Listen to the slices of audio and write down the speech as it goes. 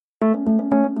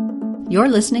You're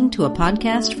listening to a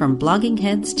podcast from Blogging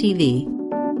Heads TV.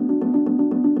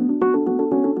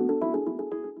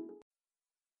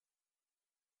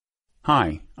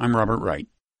 Hi, I'm Robert Wright.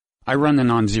 I run the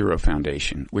Non-Zero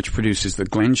Foundation, which produces The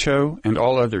Glenn Show and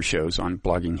all other shows on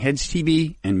Blogging Heads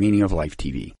TV and Meaning of Life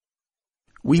TV.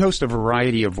 We host a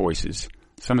variety of voices,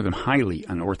 some of them highly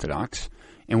unorthodox,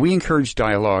 and we encourage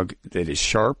dialogue that is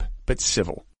sharp but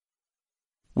civil.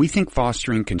 We think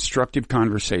fostering constructive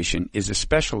conversation is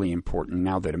especially important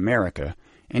now that America,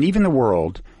 and even the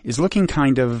world, is looking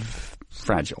kind of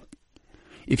fragile.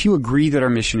 If you agree that our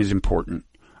mission is important,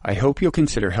 I hope you'll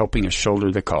consider helping us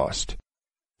shoulder the cost.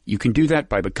 You can do that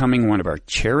by becoming one of our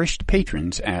cherished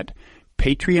patrons at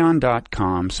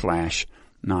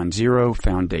patreon.com/nonzero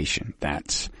foundation.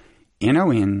 That's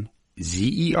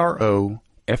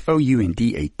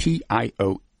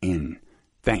NONZEROFOUNDATION.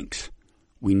 Thanks.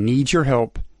 We need your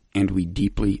help, and we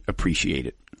deeply appreciate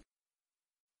it.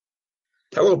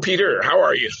 Hello, Peter. How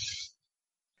are you?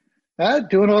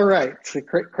 Doing all right.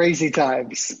 Crazy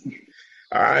times.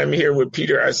 I'm here with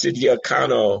Peter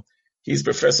Arcidiacono. He's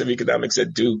professor of economics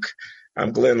at Duke.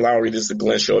 I'm Glenn Lowry. This is the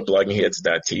Glenn Show at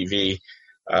bloggingheads.tv,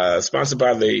 sponsored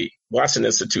by the Watson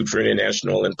Institute for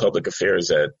International and Public Affairs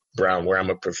at Brown, where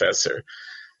I'm a professor.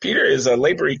 Peter is a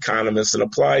labor economist, an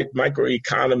applied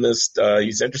microeconomist.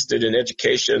 He's interested in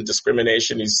education,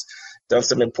 discrimination. He's done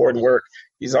some important work.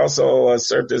 He's also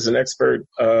served as an expert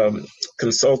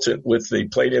consultant with the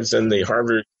plaintiffs in the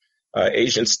Harvard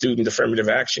Asian student affirmative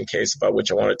action case, about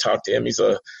which I want to talk to him. He's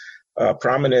a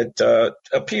prominent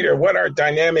Peter, what are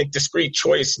dynamic discrete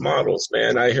choice models,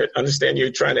 man? I understand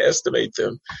you're trying to estimate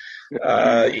them.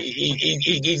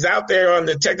 He's out there on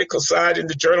the technical side in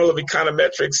the Journal of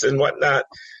Econometrics and whatnot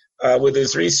with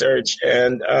his research,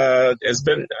 and has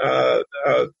been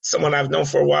someone I've known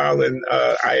for a while, and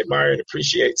I admire and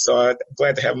appreciate. So I'm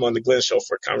glad to have him on the Glenn Show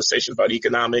for a conversation about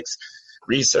economics,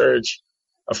 research,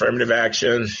 affirmative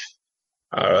action,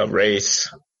 race,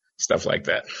 stuff like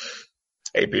that.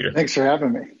 Hey, Peter. Thanks for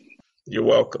having me. You're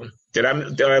welcome. Did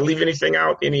I leave anything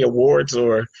out? Any awards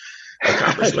or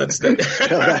accomplishments? No,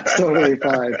 that's totally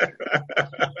fine.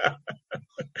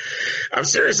 I'm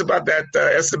serious about that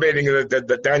estimating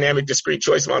the dynamic discrete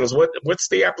choice models. What's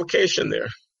the application there?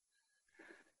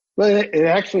 Well, it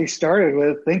actually started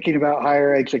with thinking about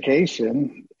higher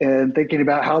education and thinking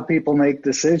about how people make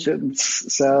decisions.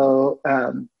 So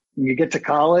you get to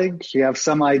college, you have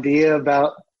some idea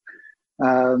about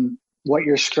what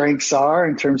your strengths are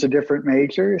in terms of different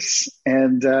majors,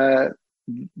 and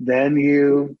then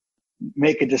you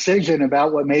make a decision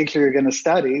about what major you're going to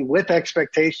study with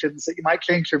expectations that you might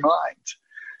change your mind.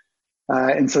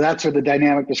 And so that's where the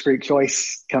dynamic discrete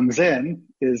choice comes in,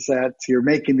 is that you're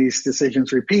making these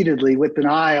decisions repeatedly with an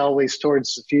eye always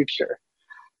towards the future.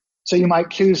 So you might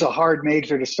choose a hard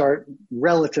major to start,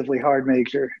 relatively hard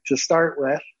major to start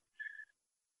with,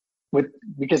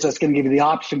 because that's going to give you the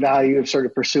option value of sort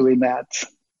of pursuing that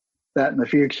in the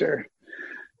future.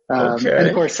 Okay. And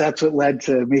of course, that's what led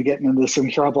to me getting into some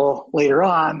trouble later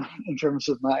on in terms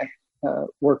of my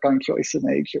work on choice of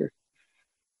major.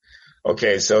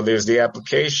 Okay, so there's the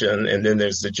application, and then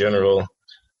there's the general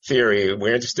theory.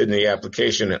 We're interested in the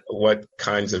application. What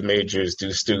kinds of majors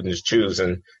do students choose?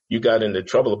 And you got into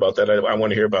trouble about that. I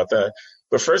want to hear about that.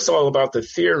 But first of all, about the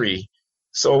theory.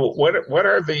 So what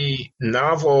are the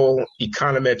novel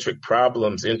econometric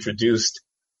problems introduced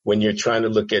when you're trying to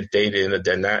look at data in a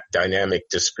dynamic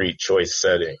discrete choice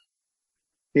setting?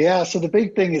 Yeah, so the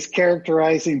big thing is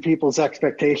characterizing people's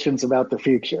expectations about the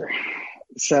future.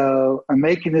 So I'm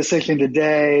making a decision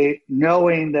today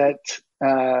knowing that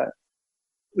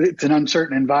it's an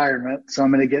uncertain environment, so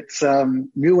I'm going to get some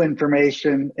new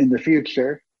information in the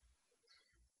future,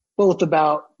 both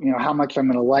about, how much I'm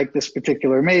going to like this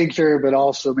particular major, but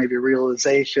also maybe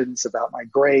realizations about my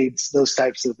grades, those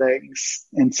types of things.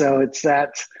 And so it's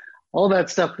all that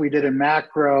stuff we did in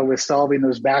macro with solving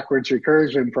those backwards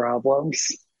recursion problems.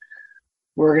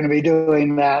 We're going to be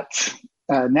doing that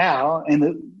now,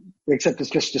 except it's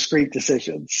just discrete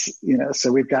decisions,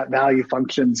 so we've got value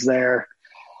functions there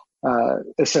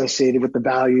associated with the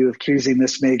value of choosing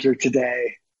this major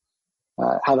today,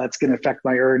 how that's going to affect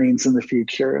my earnings in the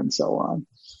future, and so on.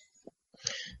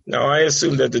 Now, I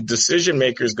assume that the decision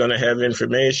maker is going to have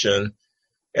information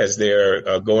as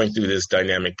they're going through this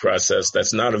dynamic process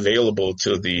that's not available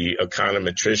to the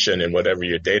econometrician and whatever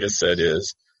your data set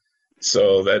is.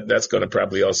 So that's going to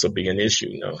probably also be an issue,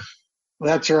 no?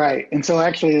 That's right. And so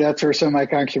actually that's where some of my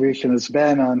contribution has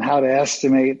been on how to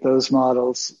estimate those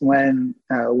models when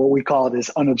what we call it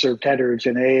is unobserved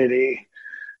heterogeneity,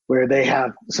 where they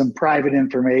have some private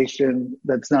information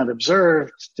that's not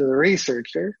observed to the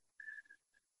researcher.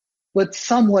 but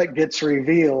somewhat gets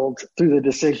revealed through the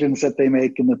decisions that they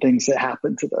make and the things that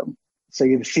happen to them. So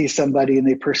you see somebody and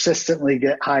they persistently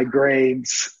get high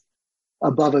grades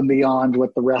above and beyond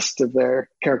what the rest of their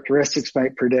characteristics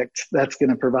might predict. That's going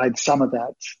to provide some of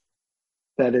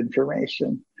that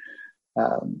information.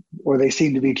 Or they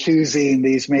seem to be choosing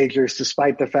these majors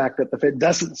despite the fact that the fit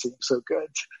doesn't seem so good.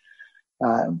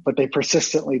 But they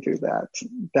persistently do that.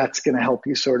 That's going to help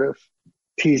you sort of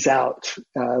tease out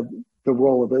the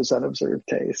role of those unobserved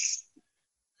tastes.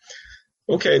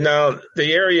 Okay, now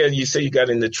the area you say you got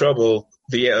into trouble,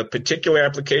 the particular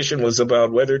application was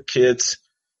about whether kids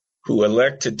who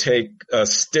elect to take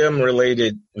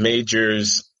STEM-related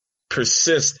majors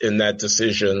persist in that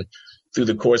decision through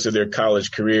the course of their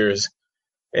college careers.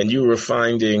 And you were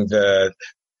finding that,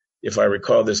 if I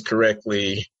recall this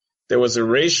correctly, there was a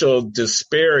racial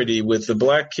disparity with the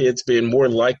Black kids being more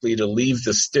likely to leave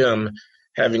the STEM,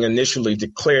 having initially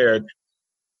declared,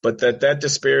 but that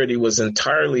disparity was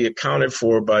entirely accounted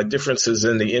for by differences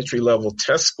in the entry-level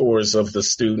test scores of the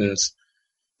students.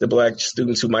 The Black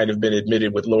students who might have been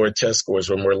admitted with lower test scores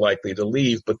were more likely to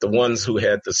leave, but the ones who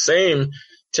had the same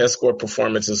test score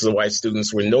performance as the white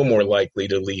students were no more likely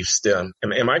to leave STEM.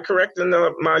 Am I correct in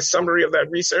my summary of that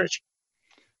research?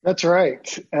 That's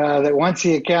right. That once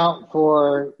you account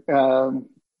for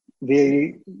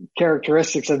the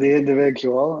characteristics of the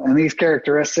individual, and these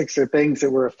characteristics are things that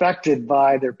were affected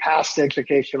by their past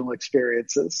educational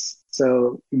experiences.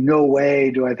 So no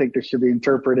way do I think this should be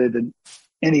interpreted in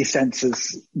any sense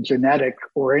as genetic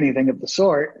or anything of the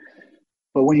sort.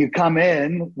 But when you come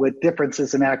in with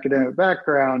differences in academic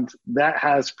background, that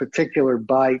has particular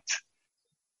bite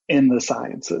in the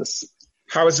sciences.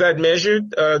 How is that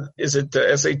measured? Is it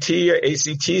the SAT,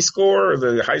 ACT score, or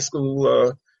the high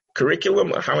school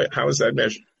curriculum? How is that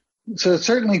measured? So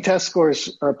certainly test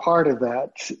scores are part of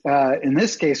that. In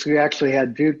this case, we actually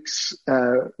had Duke's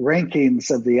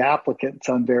rankings of the applicants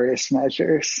on various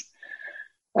measures.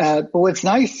 But what's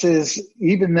nice is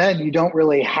even then you don't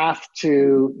really have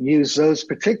to use those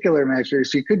particular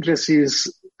measures. You could just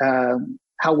use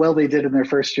how well they did in their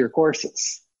first year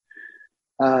courses.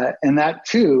 And that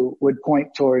too would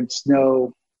point towards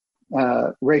no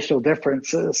racial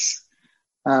differences.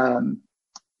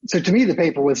 So to me, the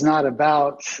paper was not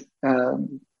about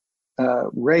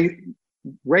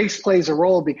race plays a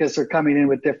role because they're coming in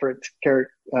with different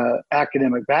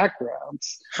academic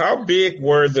backgrounds. How big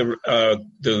were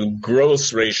the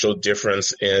gross racial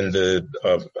difference in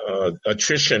the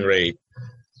attrition rate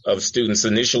of students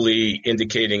initially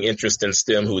indicating interest in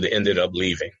STEM who ended up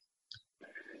leaving?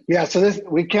 Yeah, so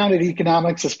we counted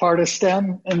economics as part of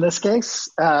STEM in this case,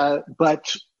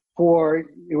 but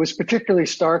it was particularly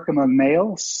stark among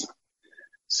males.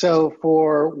 So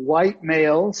for white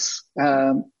males,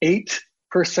 8%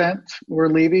 were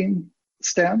leaving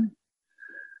STEM.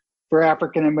 For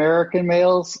African American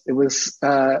males, it was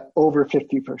over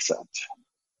 50%.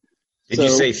 Did you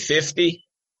say 50?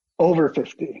 Over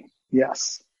 50,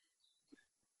 yes.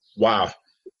 Wow.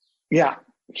 Yeah,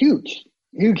 huge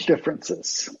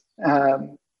differences.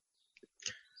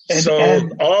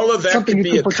 And all of that could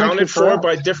be accounted for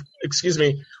by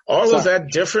all of that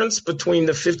difference between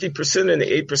the 50% and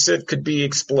the 8% could be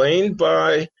explained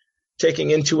by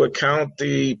taking into account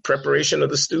the preparation of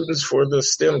the students for the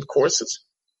STEM courses.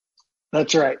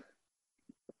 That's right.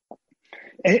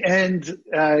 And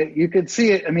you could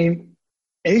see it. I mean,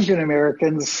 Asian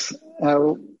Americans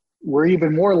were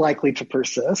even more likely to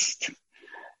persist.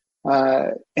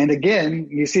 And again,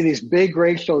 you see these big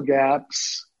racial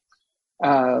gaps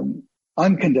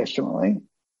unconditionally.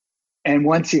 And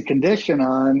once you condition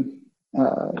on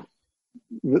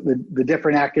the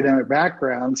different academic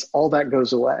backgrounds, all that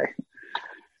goes away.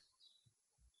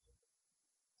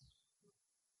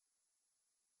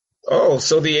 Oh,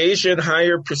 so the Asian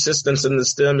higher persistence in the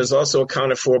STEM is also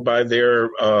accounted for by their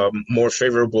more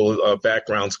favorable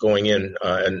backgrounds going in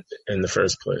the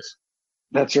first place.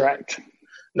 That's right.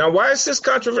 Now, why is this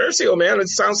controversial, man? It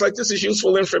sounds like this is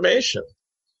useful information.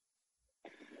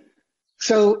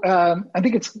 So I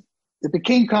think it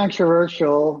became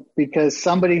controversial because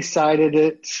somebody cited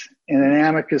it in an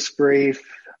amicus brief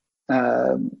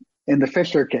in the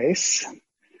Fisher case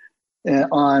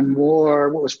on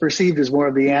what was perceived as more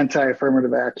of the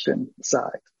anti-affirmative action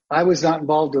side. I was not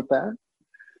involved with that.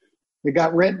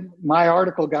 My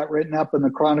article got written up in the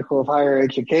Chronicle of Higher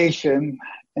Education,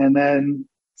 and then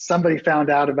somebody found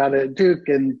out about it at Duke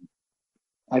and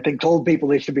I think told people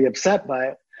they should be upset by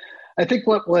it. I think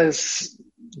what was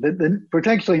the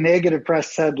potentially negative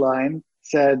press headline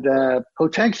said,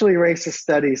 potentially racist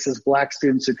study says Black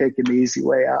students are taking the easy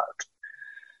way out.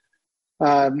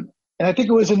 And I think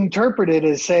it was interpreted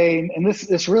as saying, and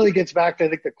this really gets back to, I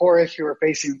think, the core issue we're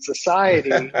facing in society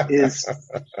is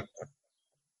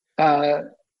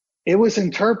it was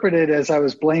interpreted as I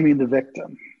was blaming the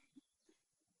victim.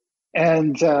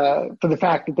 And for the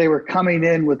fact that they were coming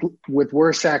in with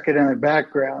worse academic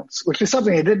backgrounds, which is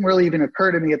something that didn't really even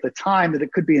occur to me at the time, that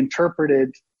it could be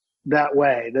interpreted that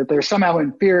way, that they're somehow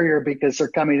inferior because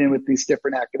they're coming in with these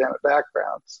different academic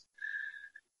backgrounds.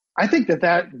 I think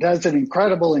that does an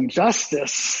incredible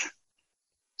injustice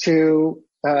to,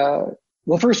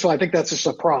 well, first of all, I think that's just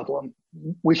a problem.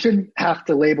 We shouldn't have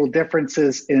to label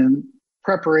differences in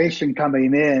preparation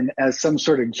coming in as some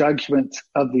sort of judgment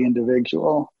of the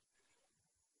individual.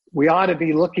 We ought to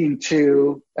be looking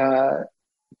to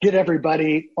get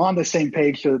everybody on the same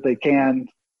page so that they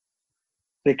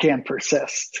can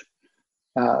persist.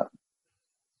 So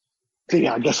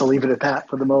yeah, I guess I'll leave it at that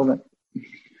for the moment.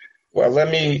 Well,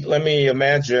 let me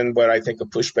imagine what I think a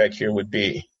pushback here would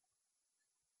be.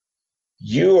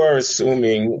 You are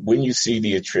assuming when you see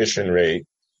the attrition rate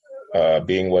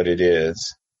being what it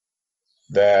is,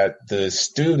 that the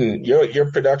student, your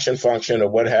production function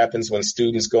of what happens when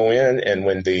students go in and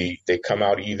when they come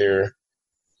out either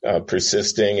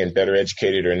persisting and better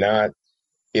educated or not,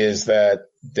 is that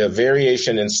the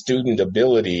variation in student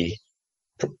ability,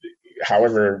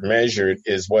 however measured,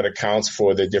 is what accounts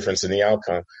for the difference in the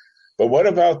outcome. But what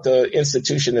about the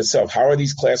institution itself? How are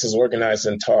these classes organized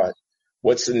and taught?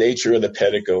 What's the nature of the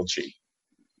pedagogy?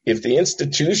 If the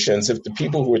institutions, if the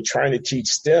people who are trying to teach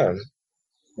STEM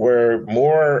were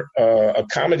more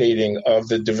accommodating of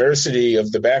the diversity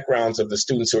of the backgrounds of the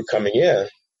students who are coming in,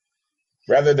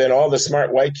 rather than all the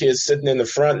smart white kids sitting in the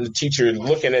front and the teacher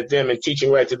looking at them and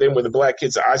teaching right to them, where the black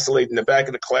kids are isolated in the back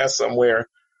of the class somewhere,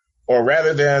 or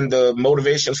rather than the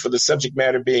motivations for the subject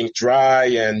matter being dry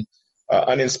and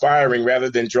uninspiring, rather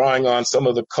than drawing on some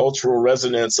of the cultural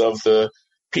resonance of the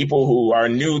people who are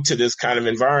new to this kind of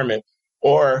environment,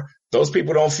 or those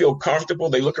people don't feel comfortable.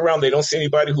 They look around, they don't see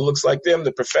anybody who looks like them.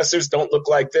 The professors don't look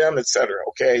like them, et cetera.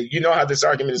 Okay. You know how this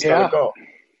argument is going to go.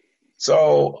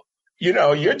 So,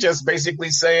 you're just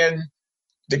basically saying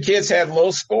the kids had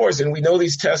low scores and we know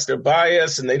these tests are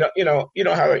biased and they don't, you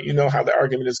know how the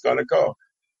argument is going to go.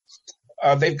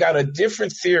 They've got a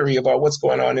different theory about what's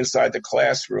going on inside the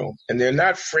classroom, and they're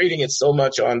not freighting it so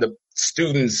much on the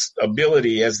student's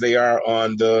ability as they are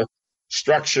on the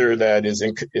structure that is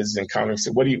encountering.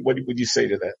 So what would you say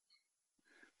to that?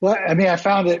 Well, I mean, I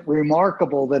found it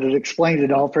remarkable that it explained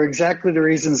it all for exactly the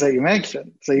reasons that you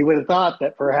mentioned. So you would have thought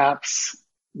that perhaps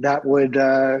that would,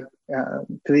 to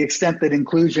the extent that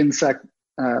inclusion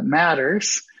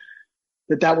matters,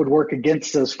 that would work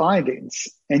against those findings.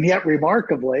 And yet,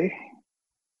 remarkably,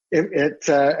 it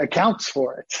accounts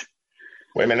for it.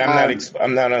 Wait a minute,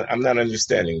 I'm not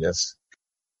understanding this.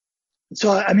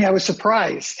 So, I mean, I was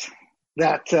surprised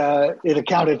that it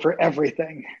accounted for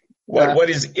everything. What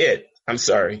is it? I'm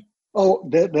sorry. Oh,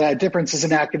 the differences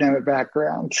in academic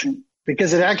background,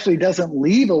 because it actually doesn't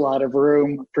leave a lot of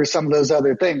room for some of those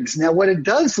other things. Now, what it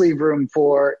does leave room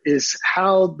for is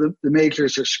how the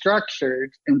majors are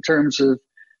structured in terms of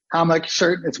how much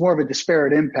it's more of a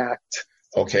disparate impact.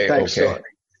 Okay. Story.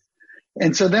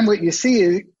 And so then what you see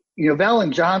is,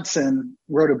 Valen Johnson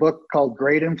wrote a book called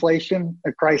Grade Inflation,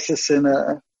 A Crisis in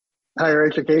Higher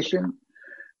Education.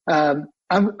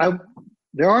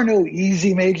 There are no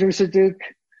easy majors at Duke,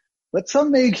 but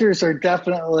some majors are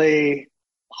definitely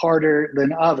harder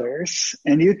than others.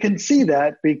 And you can see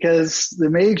that because the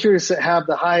majors that have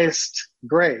the highest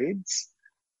grades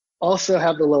also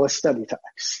have the lowest study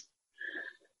times.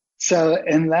 So,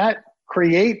 and that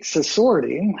creates a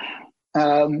sorting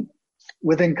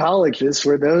within colleges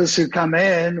where those who come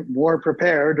in more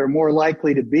prepared are more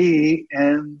likely to be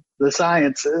in the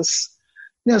sciences.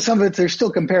 Some of it, there's still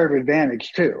comparative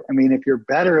advantage too. I mean, if you're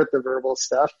better at the verbal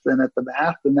stuff than at the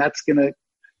math, then that's going to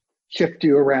shift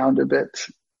you around a bit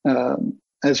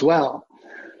as well.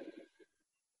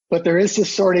 But there is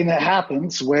this sorting that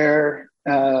happens where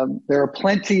there are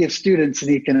plenty of students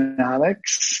in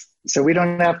economics, so we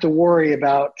don't have to worry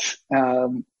about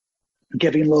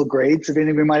giving low grades. If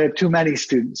anything, we might have too many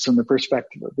students from the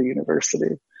perspective of the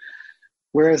university.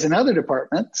 Whereas in other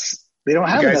departments, they don't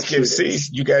have enough students. C's?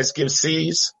 You guys give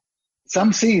C's?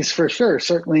 Some C's for sure,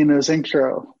 certainly in those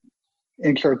intro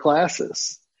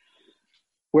classes.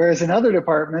 Whereas in other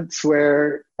departments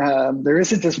where there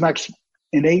isn't as much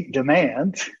innate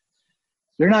demand,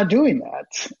 they're not doing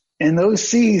that. And those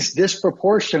C's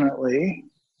disproportionately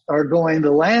are going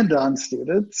to land on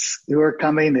students who are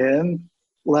coming in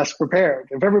less prepared.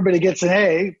 If everybody gets an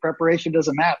A, preparation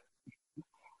doesn't matter.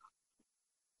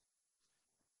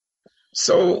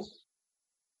 So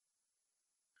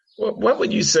What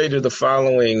would you say to the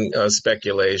following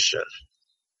speculation?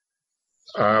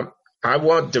 I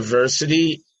want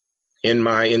diversity in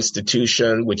my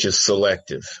institution, which is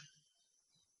selective.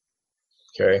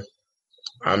 Okay.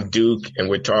 I'm Duke and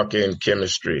we're talking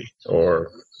chemistry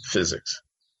or physics.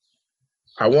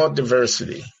 I want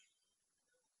diversity.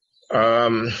 I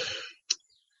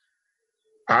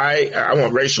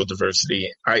want racial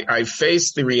diversity. I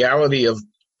face the reality of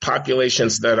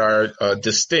populations that are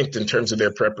distinct in terms of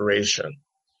their preparation.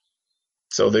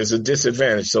 So there's a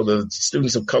disadvantage. So the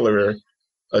students of color are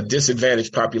a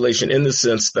disadvantaged population in the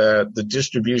sense that the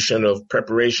distribution of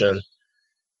preparation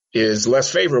is less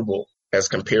favorable as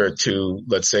compared to,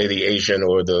 let's say, the Asian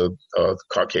or the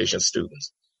Caucasian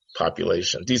students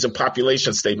population. These are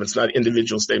population statements, not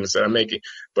individual statements that I'm making.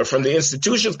 But from the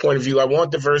institution's point of view, I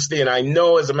want diversity, and I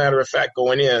know, as a matter of fact,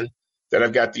 going in, that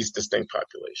I've got these distinct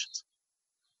populations.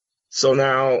 So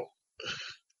now,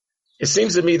 it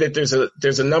seems to me that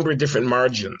there's a number of different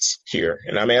margins here,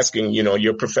 and I'm asking,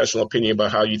 your professional opinion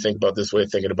about how you think about this way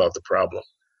of thinking about the problem.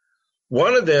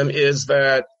 One of them is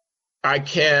that I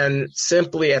can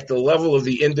simply, at the level of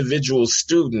the individual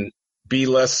student, be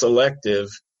less selective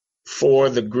for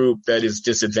the group that is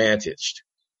disadvantaged.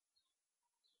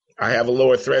 I have a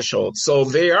lower threshold. So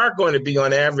they are going to be,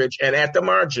 on average, and at the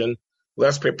margin,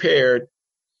 less prepared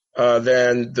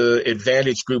than the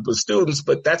advantaged group of students,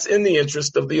 but that's in the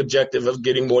interest of the objective of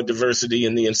getting more diversity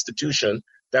in the institution.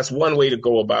 That's one way to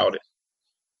go about it.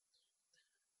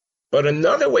 But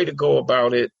another way to go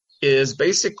about it is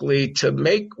basically to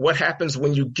make what happens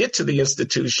when you get to the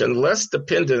institution less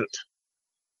dependent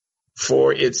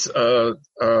for its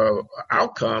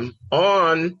outcome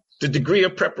on the degree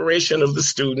of preparation of the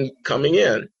student coming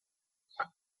in.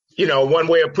 One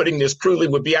way of putting this crudely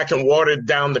would be I can water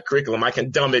down the curriculum. I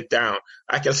can dumb it down.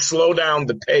 I can slow down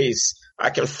the pace. I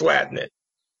can flatten it.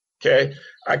 Okay.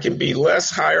 I can be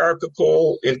less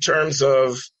hierarchical in terms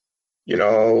of,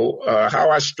 how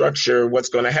I structure what's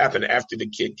going to happen after the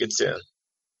kid gets in.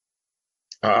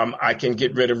 I can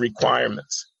get rid of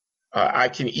requirements. I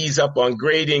can ease up on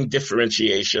grading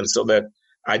differentiation so that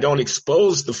I don't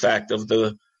expose the fact of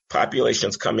the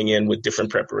populations coming in with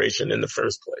different preparation in the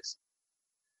first place.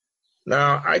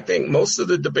 Now, I think most of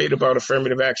the debate about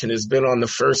affirmative action has been on the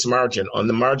first margin, on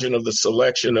the margin of the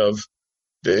selection of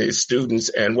the students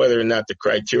and whether or not the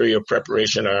criteria of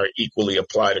preparation are equally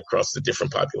applied across the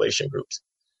different population groups.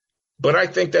 But I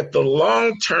think that the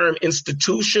long-term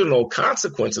institutional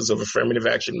consequences of affirmative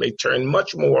action may turn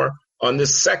much more on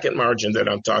this second margin that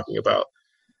I'm talking about,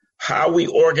 how we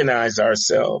organize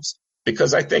ourselves,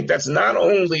 because I think that's not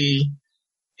only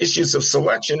issues of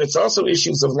selection, it's also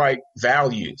issues of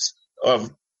values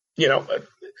of,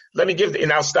 let me give,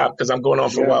 and I'll stop because I'm going on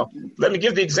for a while. Let me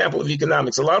give the example of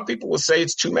economics. A lot of people will say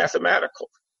it's too mathematical.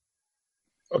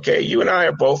 Okay, you and I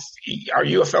are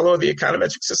you a fellow of the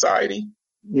Econometric Society?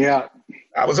 Yeah.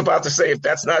 I was about to say, if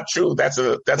that's not true, that's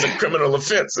a criminal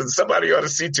offense, and somebody ought to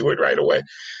see to it right away.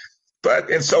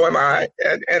 And so am I.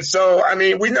 And so,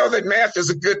 we know that math is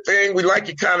a good thing. We like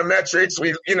econometrics.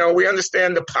 We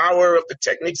understand the power of the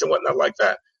techniques and whatnot like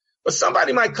that. But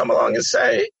somebody might come along and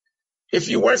say, if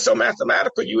you weren't so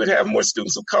mathematical, you would have more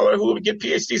students of color who would get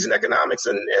PhDs in economics,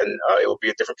 and it would be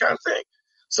a different kind of thing.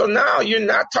 So now you're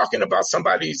not talking about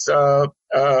somebody's GRE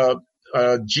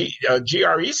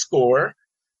score.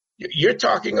 You're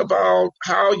talking about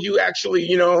how you actually,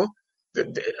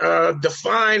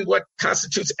 define what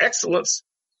constitutes excellence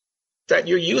that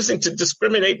you're using to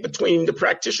discriminate between the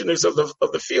practitioners of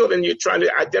the field, and you're trying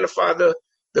to identify the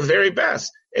very best.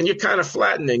 And you're kind of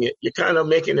flattening it. You're kind of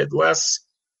making it less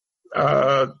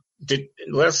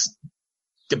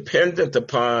dependent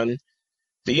upon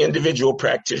the individual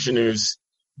practitioners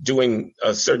doing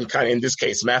a certain kind of, in this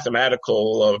case,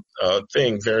 mathematical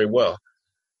thing very well.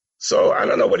 So I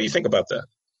don't know. What do you think about that?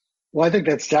 Well, I think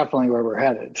that's definitely where we're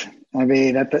headed.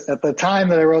 At the time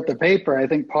that I wrote the paper, I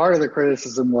think part of the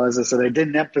criticism was that I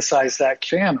didn't emphasize that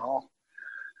channel,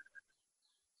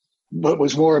 but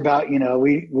was more about,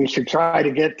 we should try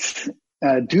to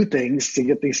do things to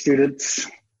get these students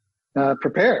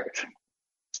prepared.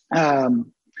 But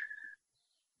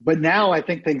now I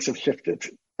think things have shifted.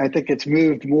 I think it's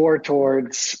moved more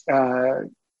towards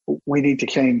we need to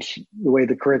change the way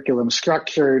the curriculum's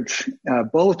structured,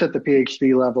 both at the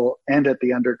PhD level and at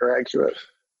the undergraduate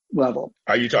level.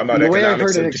 Are you talking about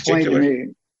economics in particular? The way I've heard it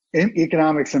explained to me,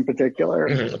 economics in particular.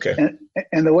 Mm-hmm, okay.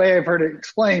 And the way I've heard it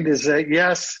explained is that,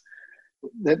 yes,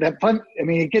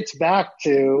 it gets back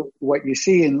to what you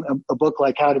see in a book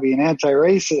like How to Be an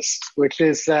Anti-Racist, which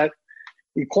is that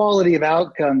equality of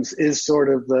outcomes is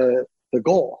sort of the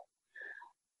goal.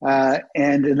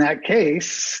 And in that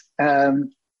case,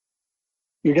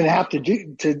 you're going to have to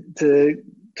do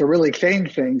to really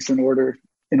change things in order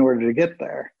to get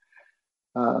there.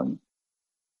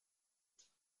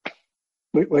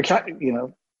 Which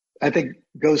I think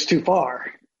goes too far.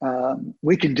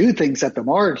 We can do things at the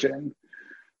margin,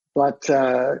 but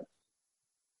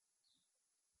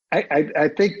I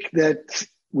think that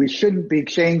we shouldn't be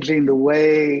changing the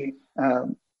way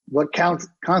what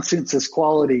constitutes as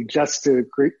quality just to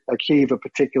achieve a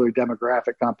particular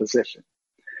demographic composition.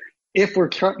 If we're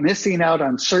missing out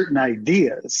on certain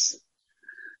ideas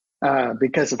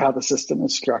because of how the system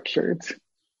is structured,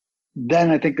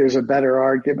 then I think there's a better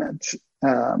argument.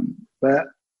 But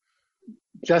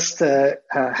just to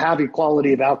have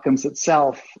equality of outcomes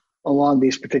itself along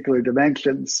these particular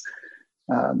dimensions,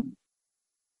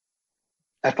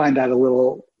 I find that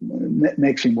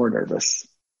makes me more nervous.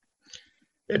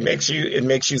 It makes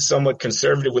you somewhat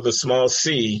conservative with a small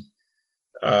c.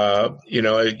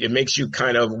 It makes you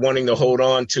kind of wanting to hold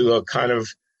on to a kind of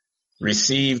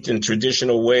received and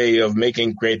traditional way of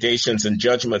making gradations and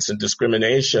judgments and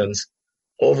discriminations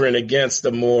over and against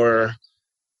the more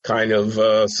kind of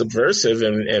subversive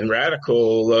and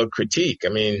radical critique. I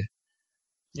mean,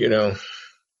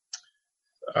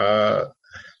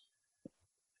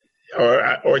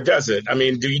 or does it? I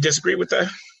mean, do you disagree with that?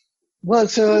 Well,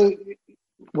 so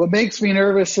what makes me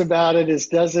nervous about it is,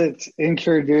 does it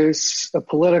introduce a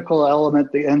political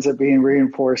element that ends up being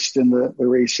reinforced in the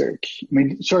research? I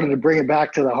mean, sort of to bring it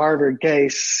back to the Harvard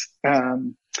case.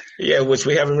 Which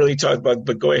we haven't really talked about,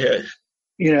 but go ahead.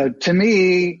 To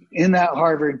me, in that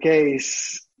Harvard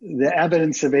case, the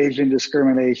evidence of Asian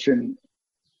discrimination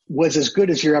was as good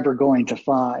as you're ever going to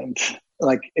find.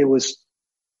 Like, it was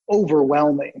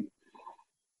overwhelming.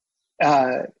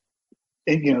 And,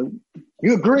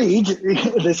 you agreed,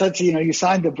 in the sense, you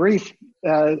signed the brief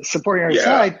supporting our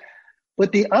side.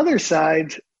 But the other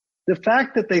side, the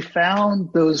fact that they found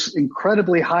those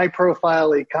incredibly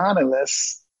high-profile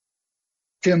economists,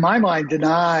 to my mind,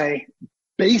 deny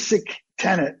basic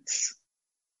tenets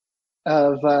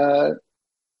of,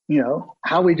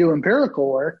 how we do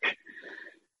empirical work,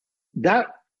 that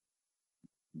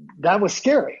was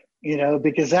scary,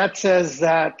 because that says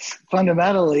that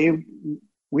fundamentally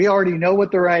we already know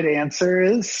what the right answer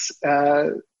is,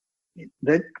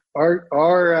 that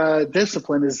our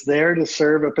discipline is there to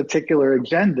serve a particular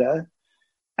agenda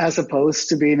as opposed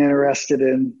to being interested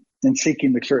in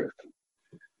seeking the truth.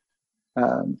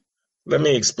 Let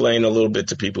me explain a little bit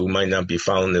to people who might not be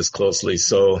following this closely.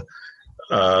 So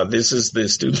this is the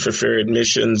Students for Fair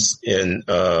Admissions in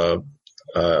Harvard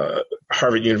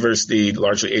University,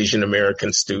 largely Asian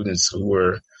American students who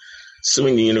were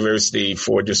suing the university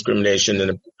for discrimination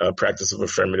in the practice of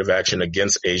affirmative action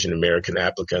against Asian American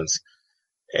applicants.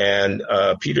 And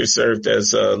Peter served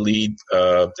as a lead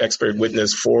expert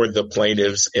witness for the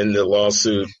plaintiffs in the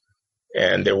lawsuit.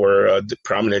 And there were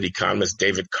prominent economists,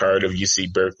 David Card of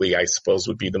UC Berkeley, I suppose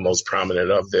would be the most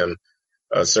prominent of them,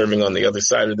 serving on the other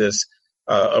side of this.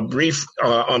 A brief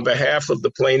on behalf of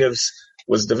the plaintiffs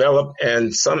was developed,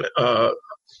 and some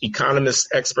economist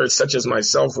experts such as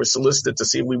myself were solicited to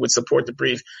see if we would support the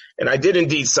brief. And I did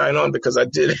indeed sign on, because I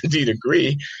did indeed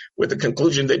agree with the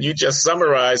conclusion that you just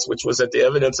summarized, which was that the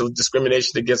evidence of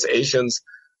discrimination against Asians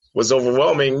was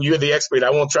overwhelming. You're the expert. I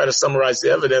won't try to summarize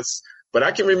the evidence, but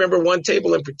I can remember one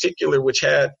table in particular which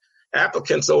had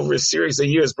applicants over a series of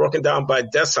years broken down by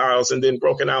deciles and then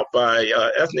broken out by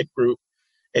ethnic group.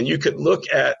 And you could look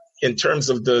at, in terms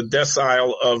of the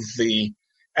decile of the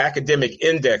academic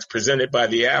index presented by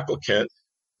the applicant,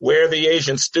 where the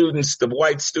Asian students, the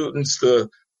white students, the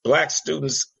black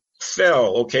students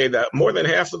fell. Okay, that more than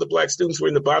half of the black students were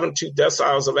in the bottom two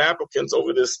deciles of applicants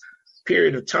over this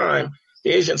period of time.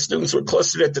 The Asian students were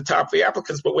clustered at the top of the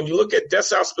applicants. But when you look at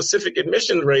decile-specific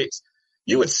admission rates,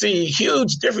 you would see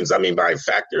huge difference. I mean, by a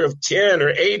factor of 10 or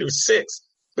 8 or 6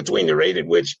 between the rate at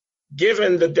which,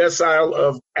 given the decile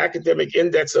of academic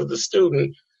index of the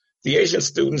student, the Asian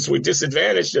students were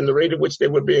disadvantaged in the rate at which they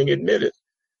were being admitted.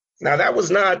 Now, that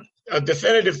was not a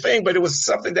definitive thing, but it was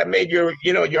something that made your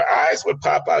eyes would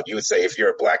pop out. You would say, if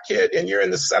you're a black kid and you're in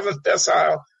the 7th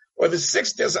decile or the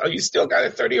 6th decile, you still got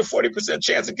a 30 or 40%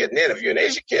 chance of getting in. If you're an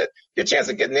Asian kid, your chance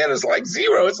of getting in is like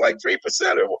 0. It's like 3%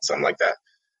 or something like that.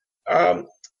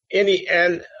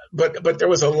 But there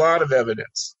was a lot of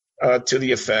evidence to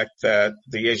the effect that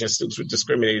the Asian students were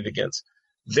discriminated against.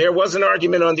 There was an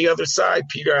argument on the other side,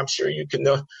 Peter, I'm sure you can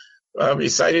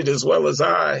recite it as well as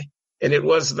I, and it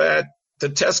was that the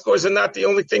test scores are not the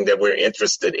only thing that we're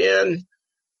interested in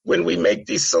when we make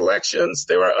these selections.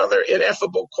 There are other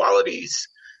ineffable qualities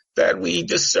that we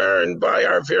discern by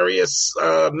our various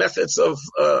methods of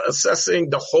assessing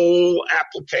the whole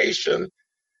application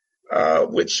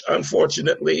which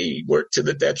unfortunately worked to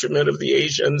the detriment of the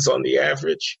Asians on the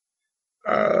average,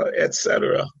 et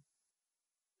cetera.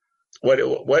 What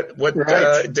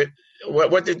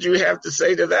did you have to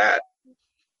say to that?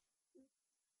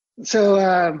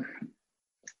 So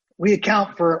we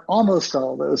account for almost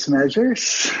all those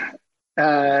measures.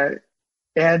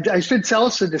 And I should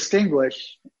also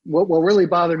distinguish what really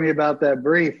bothered me about that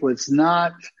brief was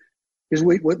not, because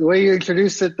the way you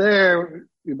introduced it there,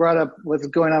 you brought up what's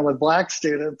going on with black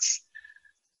students.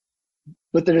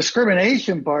 But the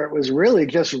discrimination part was really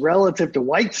just relative to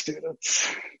white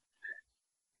students.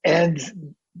 And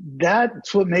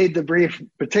that's what made the brief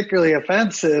particularly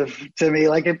offensive to me.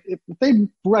 Like if they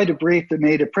write a brief that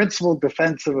made a principled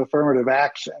defense of affirmative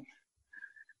action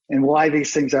and why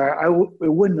these things are,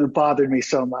 it wouldn't have bothered me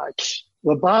so much.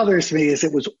 What bothers me is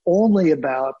it was only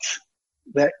about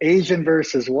the Asian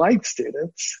versus white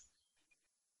students.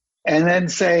 And then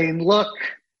saying, look,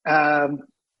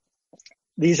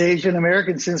 these Asian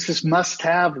American students just must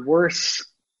have worse,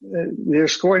 they're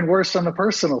scoring worse on the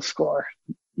personal score.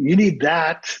 You need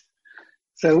that.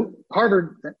 So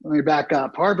Harvard, let me back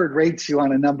up. Harvard rates you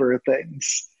on a number of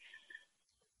things.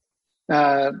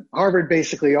 Harvard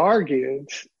basically argued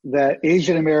that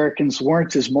Asian Americans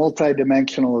weren't as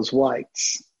multidimensional as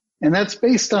whites. And that's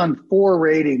based on 4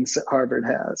 ratings that Harvard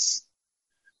has.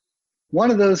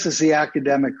 One of those is the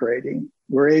academic rating,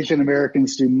 where Asian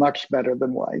Americans do much better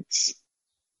than whites.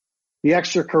 The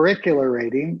extracurricular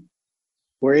rating,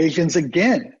 where Asians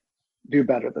again do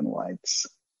better than whites.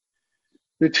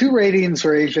 The 2 ratings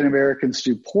where Asian Americans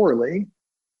do poorly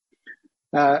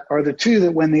are the 2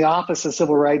 that when the Office of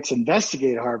Civil Rights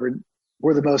investigated Harvard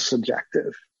were the most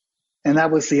subjective. And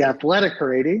that was the athletic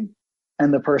rating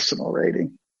and the personal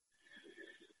rating.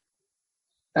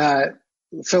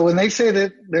 So when they say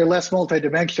that they're less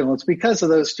multidimensional, it's because of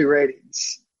those 2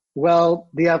 ratings. Well,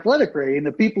 the athletic rating,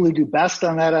 the people who do best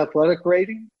on that athletic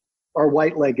rating are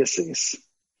white legacies.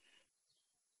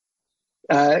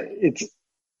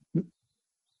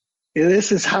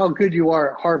 This is how good you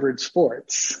are at Harvard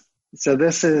sports. So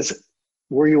this is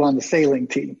were you on the sailing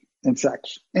team and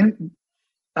such. And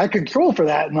I control for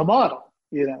that in the model,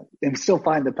 and still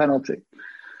find the penalty.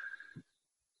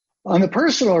 On the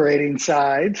personal rating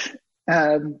side,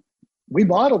 we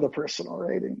model the personal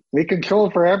rating. We control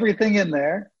for everything in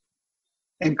there.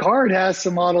 And CARD has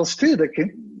some models too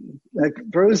that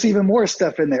throws even more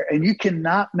stuff in there. And you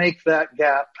cannot make that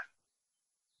gap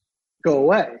go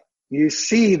away. You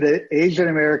see that Asian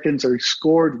Americans are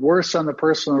scored worse on the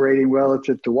personal rating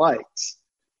relative to whites,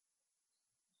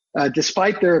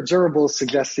 despite their observables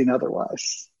suggesting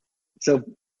otherwise. So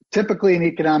typically in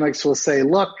economics, we'll say,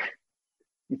 look,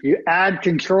 if you add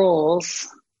controls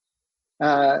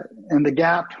and the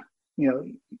gap,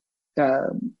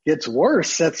 gets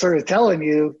worse, that's sort of telling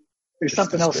you there's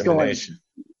something else going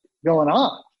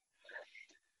on.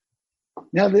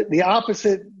 Now, the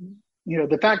opposite,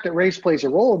 the fact that race plays a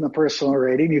role in the personal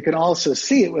rating, you can also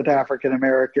see it with African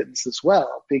Americans as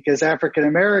well, because African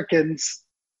Americans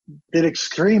did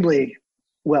extremely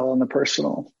well on the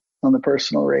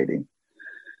personal rating.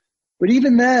 But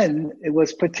even then, it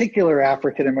was particular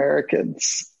African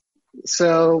Americans.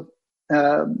 So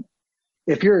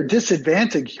if you're a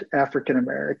disadvantaged African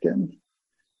American,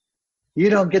 you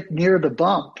don't get near the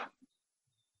bump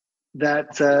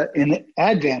that an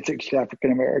advantaged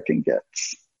African American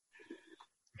gets.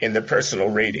 In the personal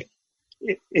rating.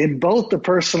 In both the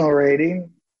personal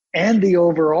rating and the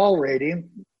overall rating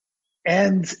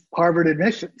and Harvard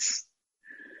admissions.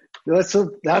 That's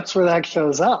where that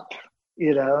shows up.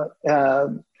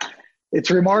 It's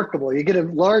remarkable. You get a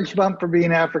large bump for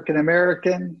being African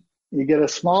American. You get a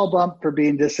small bump for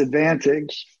being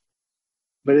disadvantaged.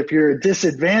 But if you're a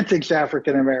disadvantaged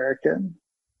African American,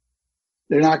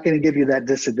 they're not going to give you that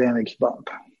disadvantaged bump.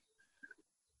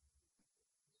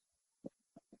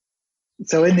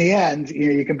 So in the end,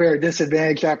 you compare a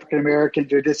disadvantaged African American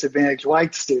to a disadvantaged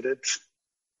white student.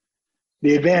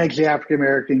 The advantage the African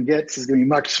American gets is going to be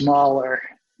much smaller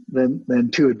than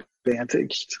 2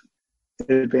 advantaged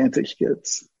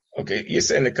kids. Okay, you're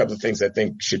saying a couple of things I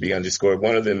think should be underscored.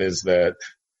 One of them is that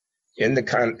in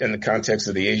the context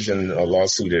of the Asian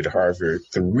lawsuit at Harvard,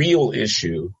 the real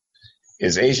issue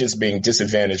is Asians being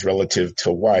disadvantaged relative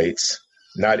to whites,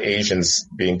 not Asians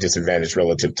being disadvantaged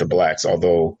relative to blacks,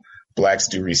 although blacks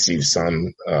do receive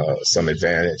some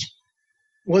advantage.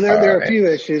 Well, there are a few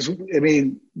issues. I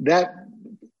mean, that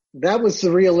was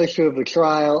the real issue of the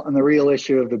trial and the real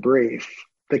issue of the brief.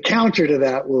 The counter to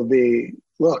that will be,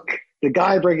 look, the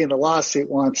guy bringing the lawsuit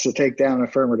wants to take down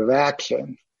affirmative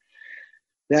action.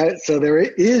 So there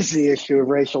is the issue of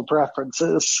racial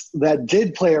preferences that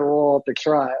did play a role at the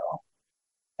trial.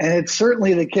 And it's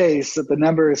certainly the case that the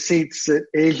number of seats that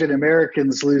Asian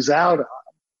Americans lose out on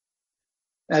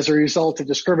as a result of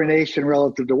discrimination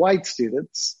relative to white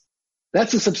students,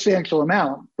 that's a substantial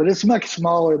amount, but it's much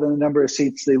smaller than the number of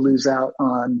seats they lose out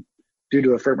on due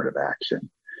to affirmative action.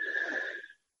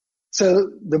 So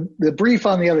the brief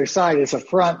on the other side is a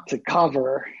front to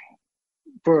cover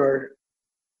for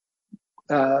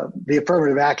the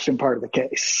affirmative action part of the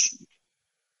case.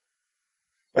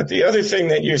 But the other thing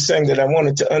that you're saying that I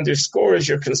wanted to underscore is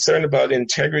your concern about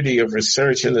integrity of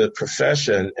research in the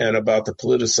profession and about the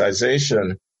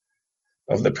politicization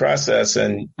of the process.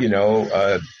 And,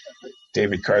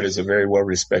 David Card is a very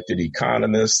well-respected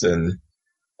economist, and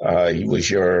he was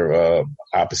your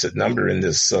opposite number in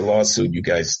this lawsuit. You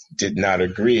guys did not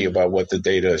agree about what the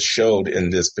data showed in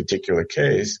this particular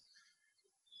case.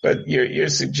 But you're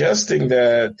suggesting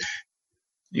that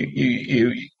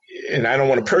you and I don't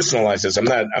want to personalize this.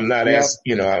 I'm not as,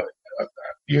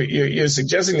 you're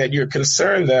suggesting that you're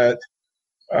concerned that,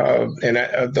 and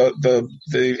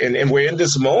we're in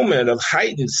this moment of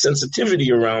heightened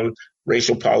sensitivity around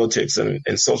racial politics and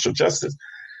social justice,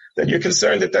 that you're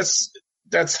concerned that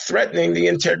that's threatening the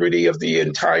integrity of the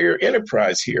entire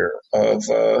enterprise here of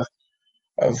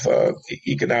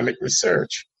economic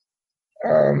research.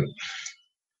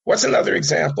 What's another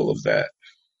example of that?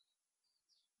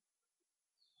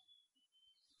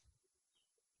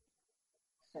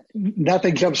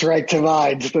 Nothing jumps right to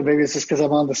mind, but maybe it's just because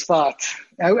I'm on the spot.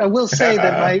 I will say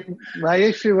that my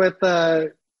issue with,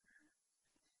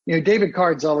 David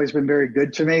Card's always been very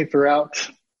good to me throughout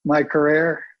my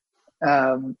career.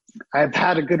 I've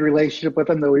had a good relationship with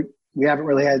him, though we haven't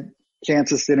really had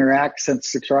chances to interact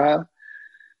since the trial.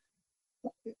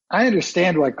 I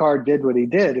understand why Card did what he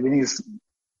did. I mean, he's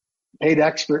paid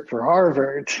expert for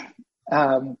Harvard.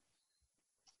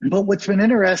 But what's been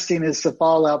interesting is the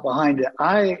fallout behind it.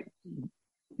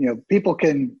 People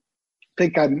can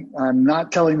think I'm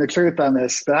not telling the truth on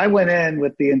this, but I went in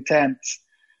with the intent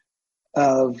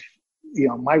of,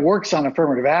 my work's on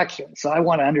affirmative action. So I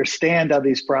want to understand how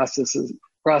these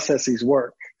processes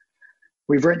work.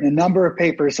 We've written a number of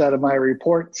papers out of my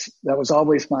reports. That was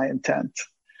always my intent.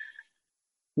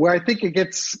 Where I think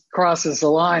it crosses the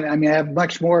line, I have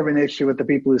much more of an issue with the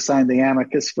people who signed the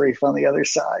amicus brief on the other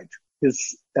side.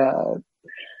 Is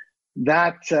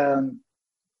that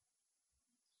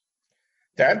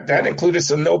included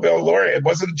some Nobel laureate.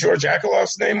 Wasn't George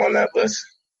Akerlof's name on that list?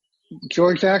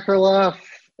 George Akerlof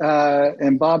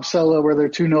and Bob Solow were their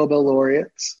two Nobel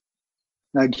laureates.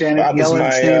 Janet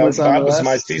Yellen's name was on the list. Bob was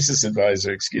my thesis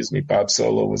advisor. Excuse me. Bob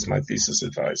Solow was my thesis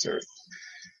advisor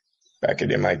back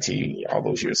at MIT all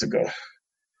those years ago.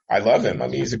 I love him.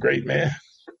 he's a great man.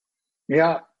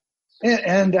 Yeah.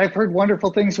 And I've heard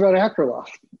wonderful things about Akerlof.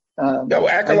 No,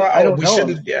 Akerlof,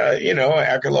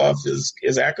 Akerlof is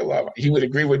Akerlof. He would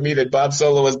agree with me that Bob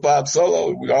Solow is Bob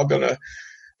Solow. We're all going to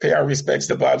pay our respects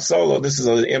to Bob Solow. This is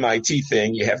an MIT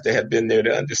thing. You have to have been there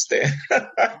to understand.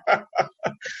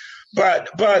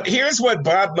 But here's what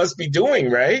Bob must be doing,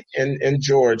 right? And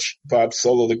Bob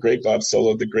Solow, the great Bob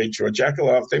Solow, the great George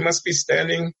Akerlof, they must be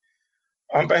standing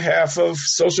on behalf of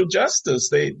social justice.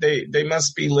 They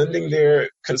must be lending their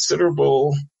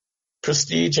considerable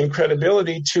prestige and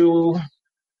credibility to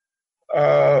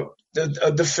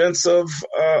the defense of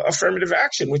affirmative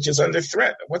action, which is under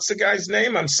threat. What's the guy's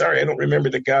name? I'm sorry, I don't remember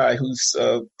the guy who's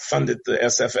funded the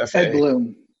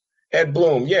SFFA. Ed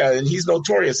Blum, yeah, and he's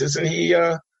notorious, isn't he?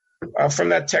 From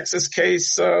that Texas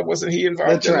case, wasn't he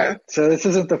involved? That's right. So this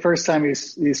isn't the first time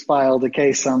he's filed a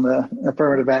case on the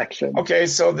affirmative action. Okay,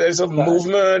 so there's a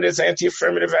movement. It's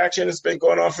anti-affirmative action. It's been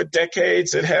going on for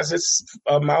decades. It has its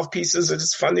mouthpieces,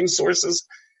 its funding sources,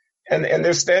 and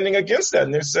they're standing against that.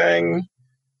 And they're saying,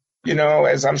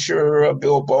 as I'm sure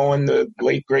Bill Bowen, the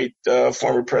late great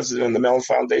former president of the Mellon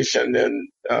Foundation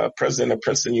and president of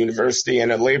Princeton University,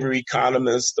 and a labor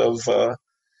economist of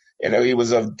he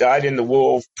was a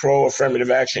dyed-in-the-wool pro-affirmative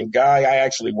action guy. I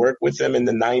actually worked with him in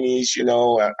the 90s.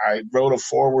 I wrote a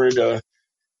forward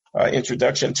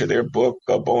introduction to their book,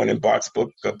 Bowen and Bach's book,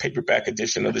 a paperback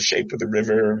edition of The Shape of the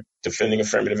River, Defending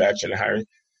Affirmative Action and Hiring.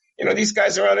 These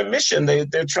guys are on a mission.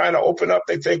 They're trying to open up.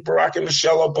 They think Barack and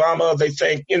Michelle Obama. They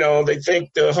think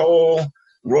the whole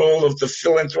role of the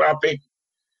philanthropic,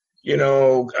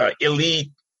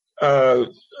 elite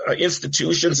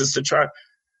institutions is to try.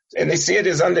 And they see it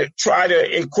as try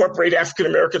to incorporate African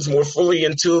Americans more fully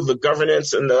into the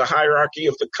governance and the hierarchy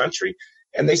of the country.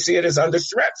 And they see it as under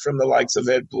threat from the likes of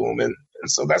Ed Blum. And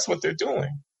so that's what they're doing.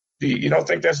 You don't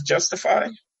think that's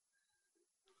justified?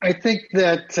 I think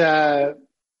that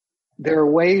there are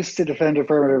ways to defend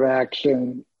affirmative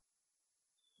action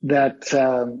that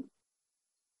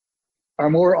are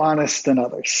more honest than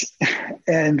others.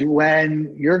 And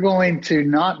when you're going to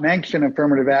not mention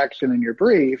affirmative action in your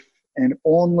brief and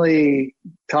only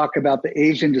talk about the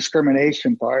Asian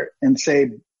discrimination part and say,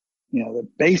 the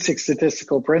basic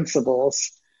statistical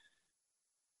principles,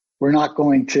 we're not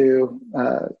going to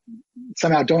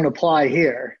somehow don't apply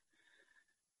here,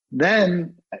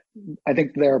 then I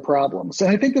think there are problems. And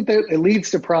I think that it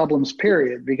leads to problems,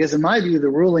 period, because in my view, the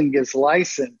ruling gives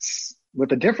license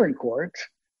with a different court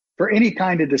for any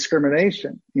kind of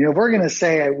discrimination. If we're going to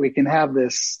say we can have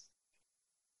this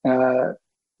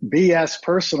BS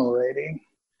personal rating,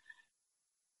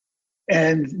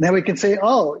 and then we can say,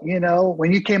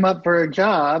 when you came up for a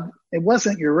job, it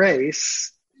wasn't your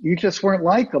race. You just weren't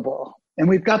likable. And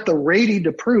we've got the rating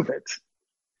to prove it.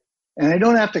 And I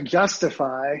don't have to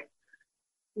justify.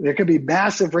 There could be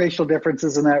massive racial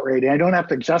differences in that rating. I don't have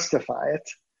to justify it.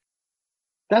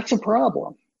 That's a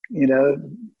problem.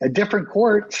 A different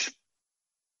court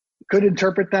could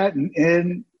interpret that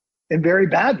in very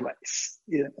bad ways.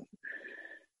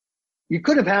 You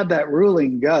could have had that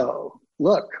ruling go,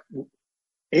 look,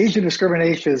 Asian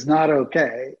discrimination is not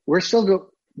okay. We're still going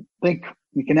to think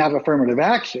you can have affirmative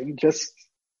action, just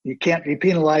you can't be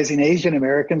penalizing Asian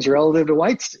Americans relative to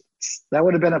white students. That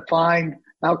would have been a fine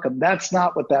outcome. That's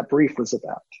not what that brief was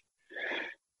about,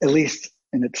 at least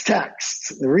in its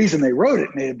text. The reason they wrote it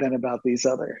may have been about these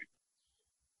other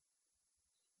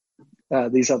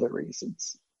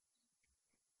reasons.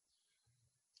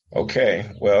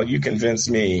 Okay, well, you convinced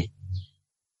me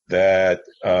that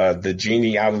the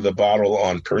genie out of the bottle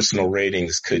on personal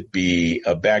ratings could be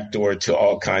a backdoor to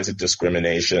all kinds of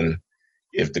discrimination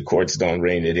if the courts don't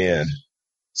rein it in.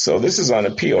 So this is on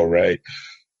appeal, right?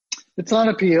 It's on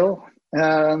appeal.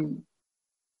 I've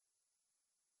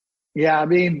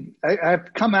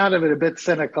come out of it a bit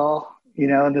cynical,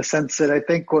 in the sense that I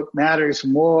think what matters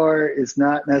more is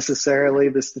not necessarily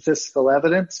the statistical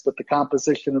evidence, but the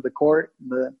composition of the court, and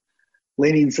the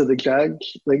leanings of the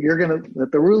judge. That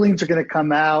the rulings are going to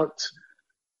come out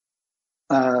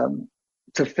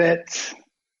to fit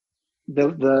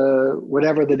the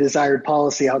whatever the desired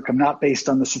policy outcome, not based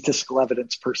on the statistical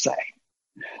evidence per se.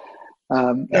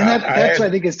 That's what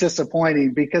I think is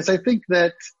disappointing, because I think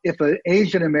that if an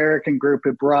Asian American group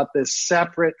had brought this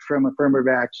separate from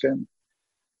affirmative action,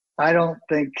 I don't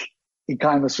think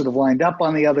economists would have lined up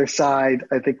on the other side.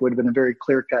 I think it would have been a very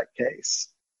clear-cut case.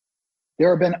 There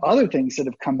have been other things that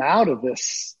have come out of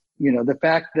this. The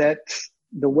fact that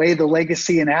the way the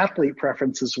legacy and athlete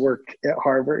preferences work at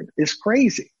Harvard is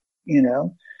crazy.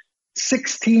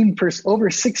 16%, over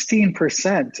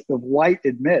 16% of white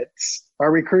admits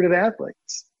are recruited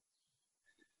athletes.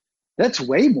 That's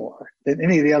way more than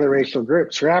any of the other racial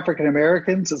groups. For African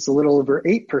Americans, it's a little over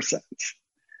 8%.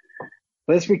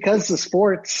 But it's because the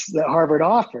sports that Harvard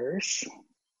offers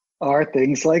are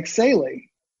things like sailing.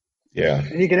 Yeah.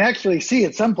 And you can actually see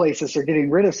at some places they're getting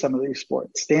rid of some of these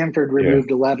sports. Stanford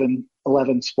removed 11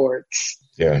 sports.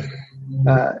 Yeah.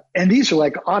 And these are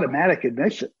like automatic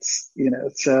admissions,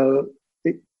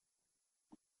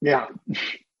 yeah.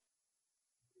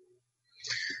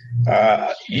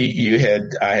 I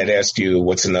had asked you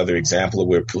what's another example of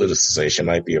where politicization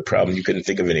might be a problem. You couldn't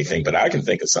think of anything, but I can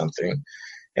think of something.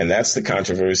 And that's the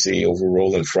controversy over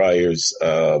Roland Fryer's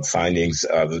findings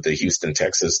of the Houston,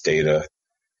 Texas data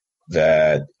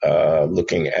that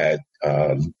looking at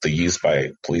the use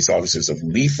by police officers of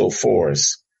lethal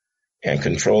force and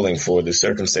controlling for the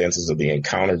circumstances of the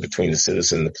encounter between the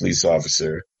citizen and the police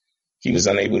officer. He was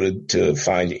unable to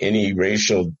find any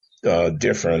racial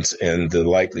difference in the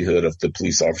likelihood of the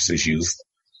police officer's use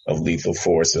of lethal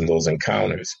force in those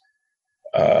encounters.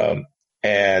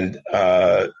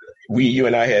 You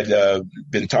and I had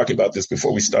been talking about this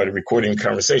before we started recording the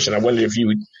conversation. I wonder if you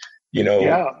would,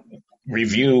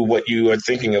 review what you are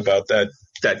thinking about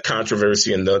that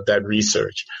controversy and that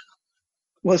research.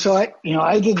 Well, so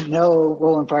I didn't know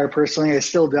Roland Fryer personally. I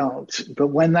still don't. But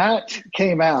when that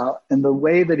came out and the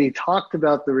way that he talked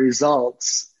about the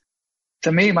results,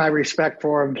 to me, my respect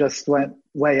for him just went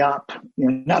way up.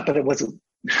 Not that it wasn't,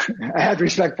 I had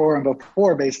respect for him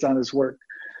before based on his work.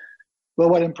 But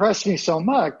what impressed me so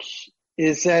much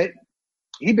is that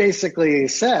he basically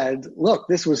said, look,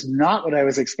 this was not what I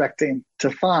was expecting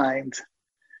to find.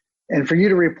 And for you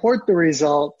to report the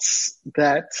results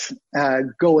that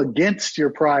go against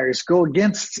your priors, go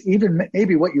against even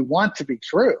maybe what you want to be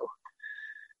true,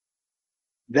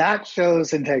 that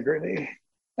shows integrity.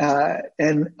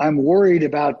 And I'm worried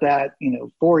about that,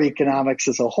 for economics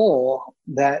as a whole,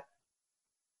 that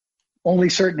only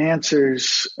certain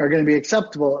answers are going to be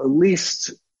acceptable, at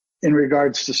least in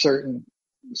regards to certain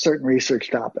research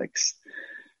topics.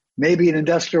 Maybe an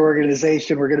industrial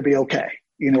organization, we're going to be okay,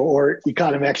 or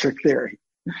econometric theory.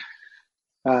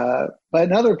 But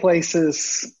in other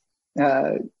places,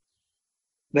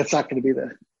 that's not going to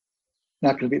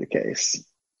be the case.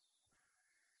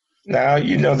 Now,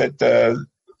 that the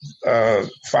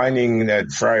finding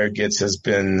that Fryer gets has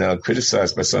been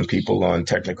criticized by some people on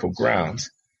technical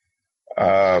grounds.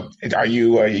 Are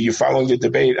you following the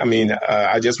debate? I mean,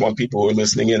 I just want people who are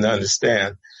listening in to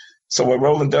understand. So what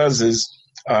Roland does is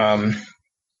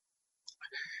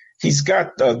he's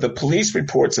got the police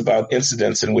reports about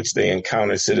incidents in which they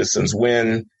encounter citizens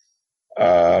when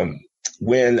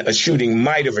a shooting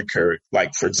might have occurred,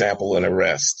 like, for example, an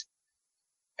arrest.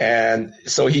 And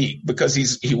so because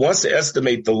he wants to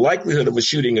estimate the likelihood of a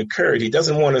shooting occurred, he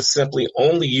doesn't want to simply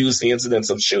only use the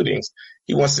incidents of shootings.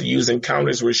 He wants to use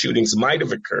encounters where shootings might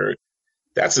have occurred.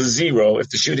 That's a 0. If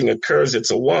the shooting occurs,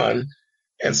 it's a 1.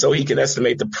 And so he can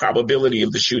estimate the probability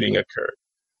of the shooting occurred.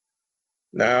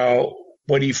 Now,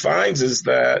 what he finds is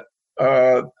that,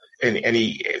 and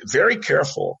he very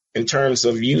careful in terms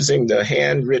of using the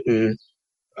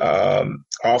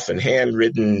often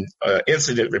handwritten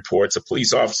incident reports of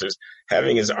police officers,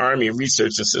 having his Army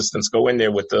research assistants go in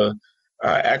there with the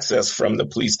access from the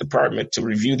police department to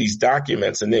review these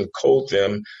documents and then code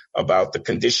them about the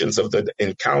conditions of the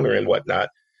encounter and whatnot,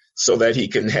 so that he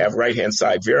can have right-hand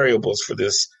side variables for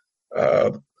this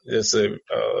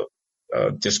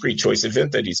discrete choice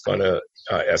event that he's going to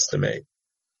estimate.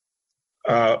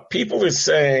 People are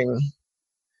saying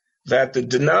that the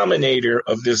denominator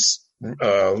of this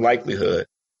likelihood,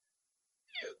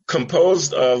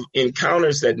 composed of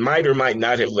encounters that might or might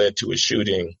not have led to a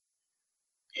shooting,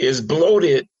 is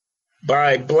bloated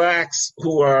by blacks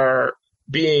who are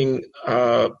being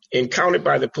encountered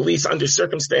by the police under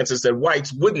circumstances that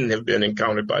whites wouldn't have been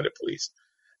encountered by the police.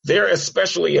 They're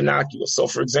especially innocuous. So,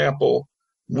 for example,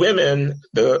 women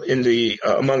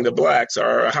among the blacks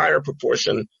are a higher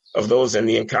proportion of those in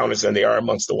the encounters than they are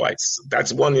amongst the whites.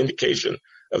 That's one indication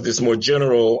of this more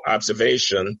general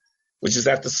observation, which is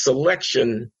that the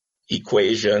selection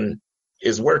equation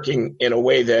is working in a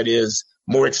way that is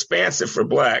more expansive for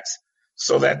blacks,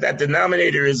 so that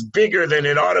denominator is bigger than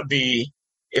it ought to be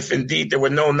if indeed there were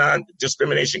no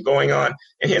non-discrimination going on.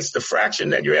 And hence the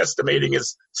fraction that you're estimating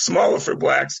is smaller for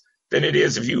blacks than it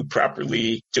is if you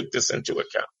properly took this into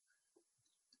account.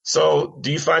 So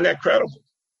do you find that credible?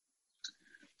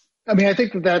 I mean, I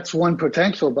think that's one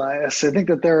potential bias. I think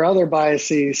that there are other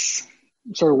biases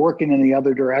sort of working in the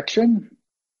other direction.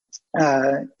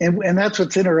 And that's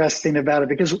what's interesting about it,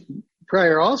 because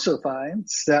Fryer also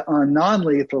finds that on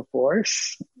non-lethal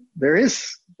force, there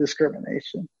is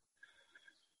discrimination.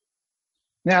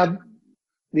 Now,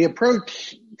 the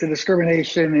approach to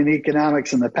discrimination in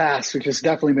economics in the past, which has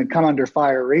definitely been come under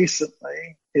fire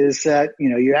recently, is that,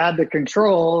 you add the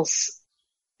controls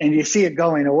and you see it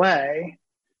going away.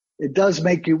 It does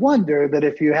make you wonder that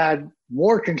if you had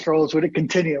more controls, would it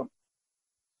continue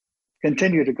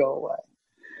to go away?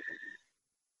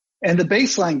 And the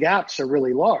baseline gaps are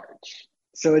really large.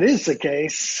 So it is the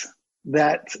case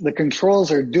that the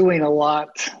controls are doing a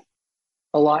lot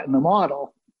in the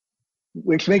model,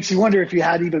 which makes you wonder if you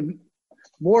had even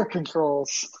more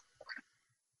controls,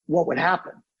 what would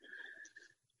happen?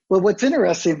 But what's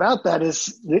interesting about that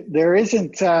is there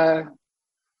isn't,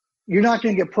 you're not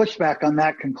going to get pushback on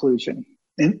that conclusion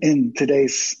in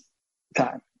today's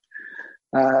time.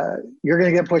 You're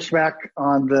going to get pushback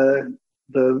on the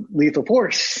lethal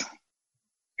force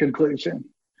conclusion.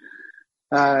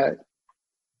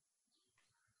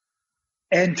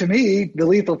 And to me, the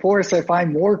lethal force I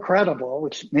find more credible,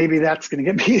 which maybe that's going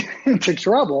to get me into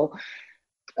trouble,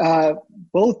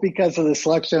 both because of the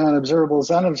selection on observables,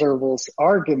 unobservables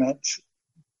argument,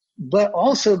 but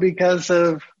also because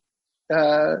of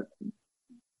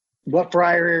what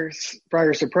Fryer's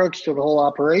approach to the whole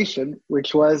operation,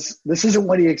 which was, this isn't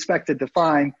what he expected to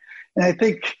find. And I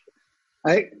think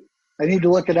I need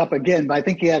to look it up again, but I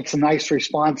think he had some nice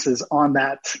responses on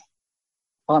that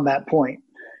point.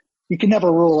 You can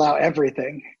never rule out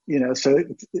everything, so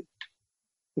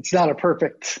it's not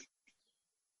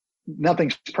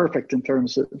nothing's perfect in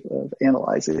terms of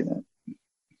analyzing it.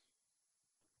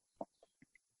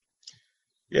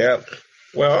 Yeah.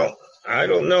 Well, I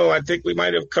don't know. I think we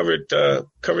might have covered a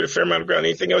fair amount of ground.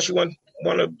 Anything else you want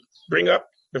to bring up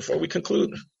before we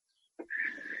conclude?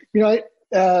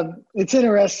 It's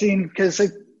interesting because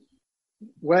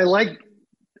what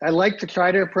I like to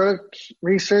try to approach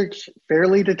research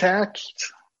fairly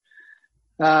detached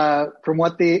from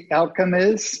what the outcome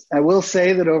is. I will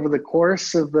say that over the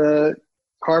course of the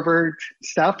Harvard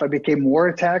stuff, I became more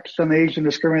attached on the Asian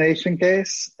discrimination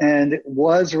case, and it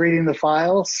was reading the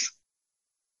files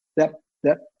that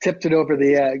tipped it over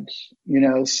the edge,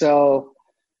 So,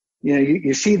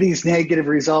 you see these negative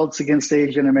results against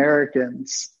Asian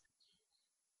Americans.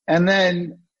 And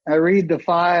then I read the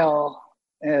file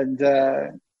and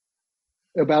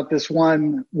about this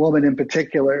one woman in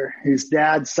particular whose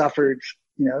dad suffered,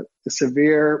 a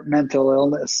severe mental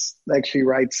illness like she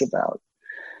writes about.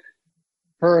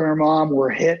 Her and her mom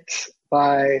were hit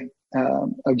by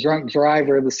a drunk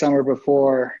driver the summer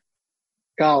before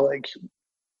college,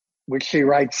 which she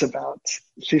writes about.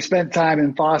 She spent time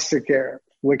in foster care,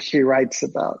 which she writes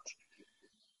about.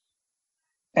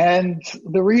 And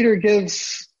the reader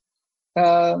gives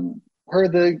her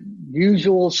the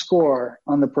usual score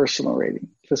on the personal rating.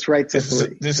 Just writes a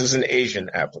 3. This is an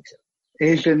Asian applicant.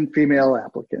 Asian female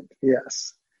applicant,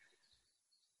 yes.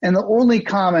 And the only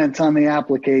comment on the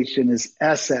application is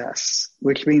SS,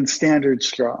 which means standard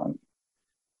strong,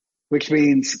 which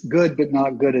means good but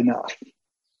not good enough.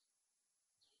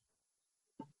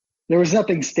 There was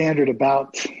nothing standard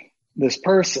about this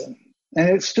person. And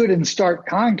it stood in stark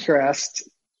contrast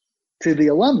to the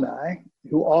alumni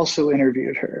who also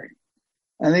interviewed her.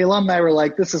 And the alumni were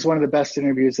like, this is one of the best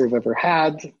interviews they've ever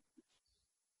had.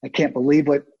 I can't believe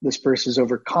what this person's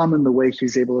overcome and the way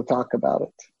she's able to talk about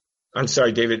it. I'm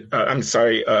sorry, David. I'm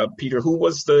sorry, Peter. Who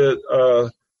was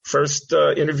the first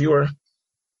interviewer?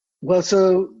 Well,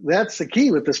 so that's the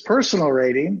key with this personal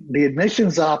rating. The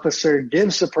admissions officer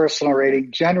gives the personal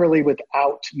rating generally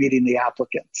without meeting the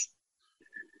applicants.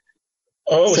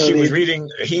 Oh, so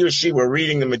he or she were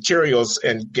reading the materials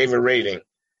and gave a rating.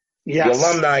 Yes. The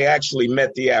alumni actually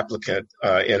met the applicant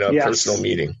in a personal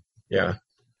meeting. Yeah.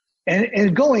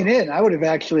 And going in, I would have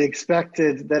actually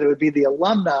expected that it would be the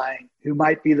alumni who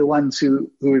might be the ones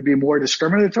who would be more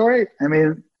discriminatory. I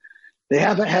mean, they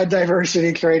haven't had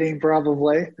diversity training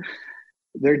probably.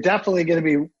 They're definitely going to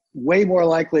be way more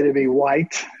likely to be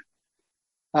white.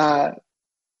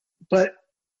 But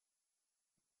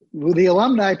the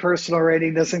alumni personal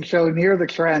rating doesn't show near the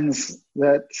trends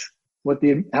that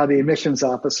how the admissions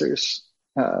officers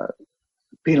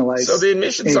penalize. So the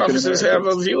admissions officers have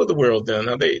a view of the world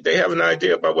then. They have an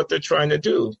idea about what they're trying to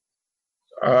do.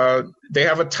 They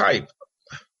have a type,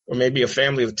 or maybe a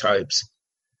family of types.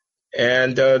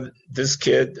 And this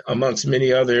kid, amongst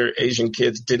many other Asian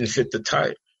kids, didn't fit the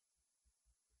type.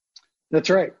 That's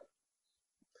right.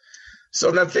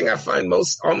 So the thing I find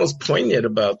almost poignant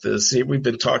about this, we've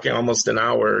been talking almost an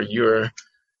hour. You're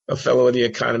a fellow of the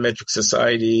Econometric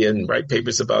Society and write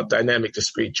papers about dynamic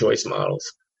discrete choice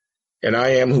models. And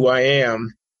I am who I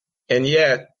am. And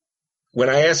yet, when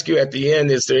I ask you at the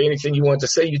end, is there anything you want to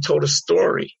say? You told a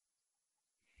story.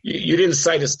 You didn't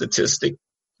cite a statistic.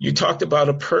 You talked about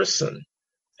a person,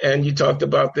 and you talked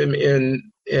about them in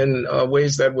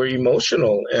ways that were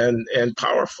emotional and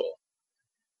powerful.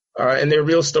 And there are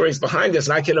real stories behind this.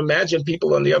 And I can imagine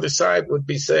people on the other side would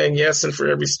be saying, yes, and for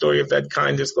every story of that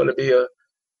kind, there's going to be a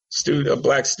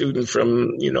black student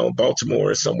from,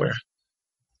 Baltimore or somewhere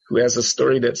who has a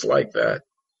story that's like that.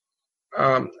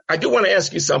 I do want to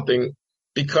ask you something,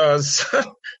 because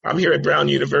I'm here at Brown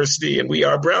University, and we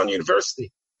are Brown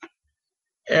University.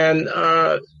 And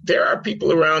there are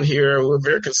people around here who are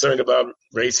very concerned about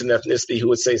race and ethnicity who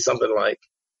would say something like,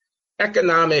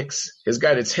 economics has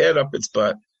got its head up its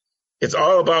butt. It's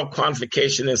all about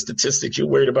quantification and statistics. You're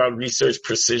worried about research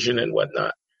precision and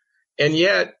whatnot. And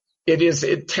yet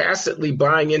it tacitly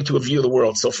buying into a view of the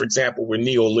world. So, for example, we're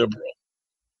neoliberal.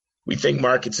 We think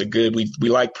markets are good. We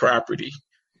like property.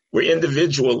 We're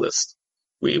individualist.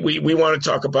 We want to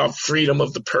talk about freedom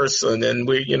of the person, and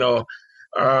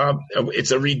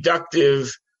it's a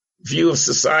reductive view of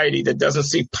society that doesn't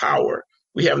see power.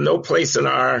 We have no place in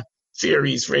our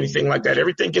theories for anything like that.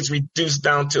 Everything gets reduced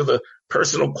down to the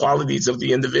personal qualities of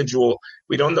the individual.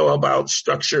 We don't know about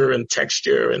structure and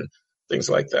texture and things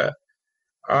like that.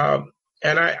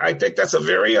 And I think that's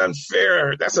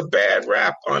that's a bad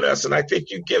rap on us. And I think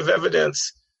you give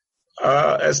evidence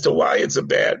as to why it's a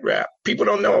bad rap. People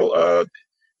don't know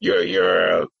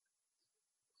you're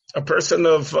a person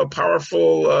of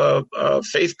powerful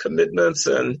faith commitments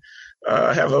and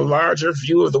have a larger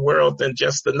view of the world than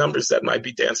just the numbers that might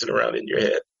be dancing around in your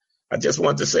head. I just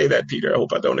want to say that, Peter. I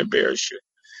hope I don't embarrass you.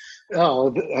 Oh,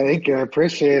 I think I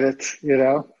appreciate it,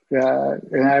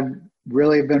 and I've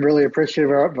really been really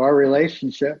appreciative of our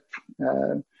relationship,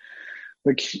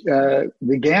 which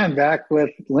began back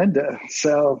with Linda.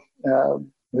 So it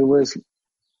was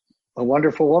a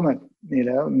wonderful woman,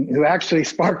 who actually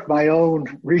sparked my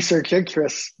own research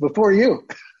interests before you.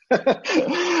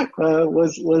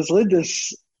 Was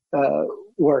Linda's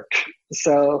work.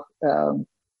 So,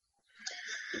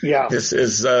 yeah. This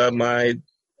is my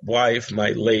wife,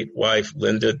 my late wife,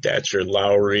 Linda Datcher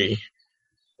Lowry,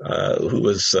 who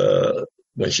was,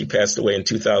 when she passed away in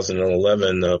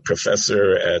 2011, a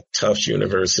professor at Tufts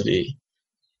University,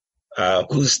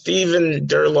 who Stephen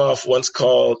Durloff once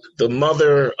called the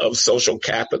mother of social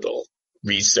capital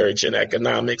research and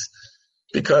economics,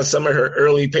 because some of her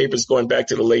early papers going back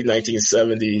to the late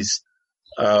 1970s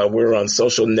were on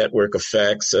social network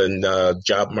effects and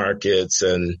job markets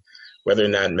and whether or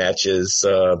not matches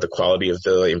the quality of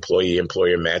the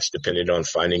employee-employer match depended on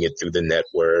finding it through the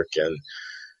network, and,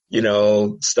 you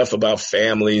know, stuff about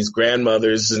families,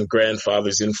 grandmothers and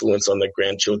grandfathers' influence on their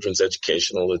grandchildren's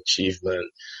educational achievement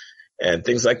and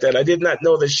things like that. I did not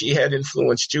know that she had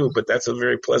influenced you, but that's a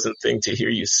very pleasant thing to hear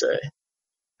you say.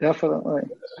 Definitely.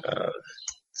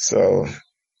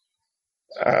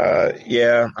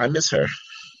 Yeah, I miss her.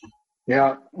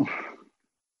 Yeah.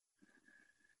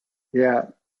 Yeah.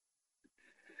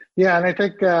 Yeah. And I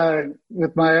think,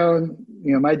 with my own,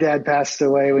 you know, my dad passed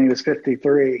away when he was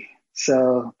 53.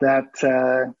 So that's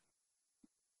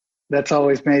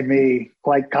always made me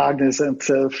quite cognizant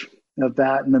of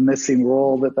that and the missing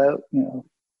role that, you know,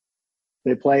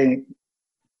 they play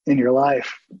in your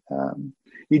life.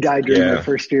 He died during my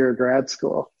first year of grad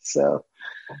school. So,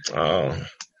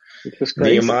 it was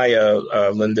crazy. Nehemiah,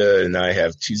 Linda and I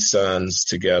have two sons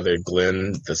together,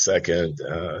 Glenn the second,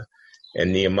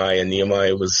 and Nehemiah.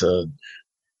 Nehemiah was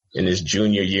in his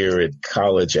junior year at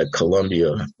college at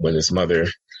Columbia when his mother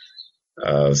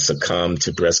succumbed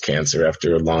to breast cancer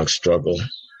after a long struggle.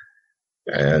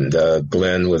 And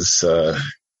Glenn was 3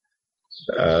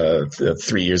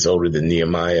 years older than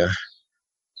Nehemiah.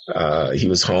 He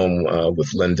was home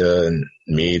with Linda and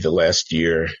me the last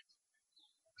year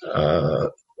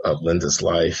of Linda's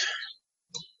life.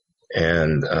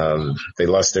 And they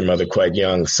lost their mother quite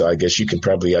young, so I guess you can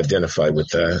probably identify with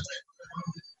that.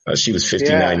 She was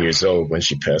 59 years old when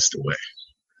she passed away.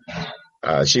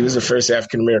 She was the first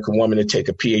African-American woman to take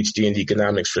a PhD in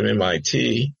economics from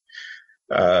MIT.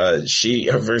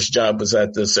 Her first job was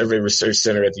at the Survey Research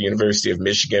Center at the University of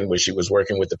Michigan, where she was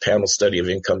working with the panel study of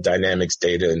income dynamics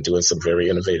data and doing some very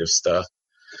innovative stuff.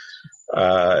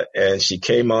 And she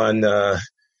came on,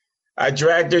 I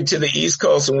dragged her to the East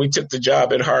Coast and we took the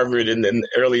job at Harvard in the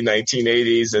early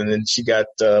 1980s. And then she got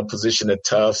a position at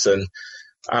Tufts. And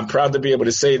I'm proud to be able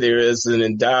to say there is an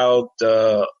endowed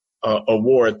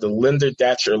award, the Linda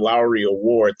Datcher Lowry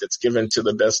Award, that's given to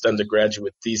the best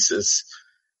undergraduate thesis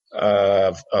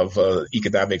of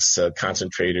economics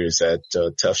concentrators at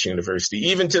Tufts University,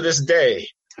 even to this day.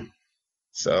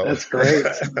 So that's great.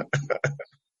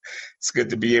 It's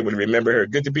good to be able to remember her.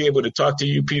 Good to be able to talk to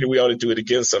you, Peter. We ought to do it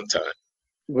again sometime.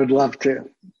 Would love to.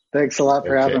 Thanks a lot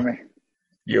for having me.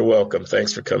 You're welcome.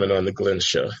 Thanks for coming on the Glenn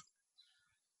Show.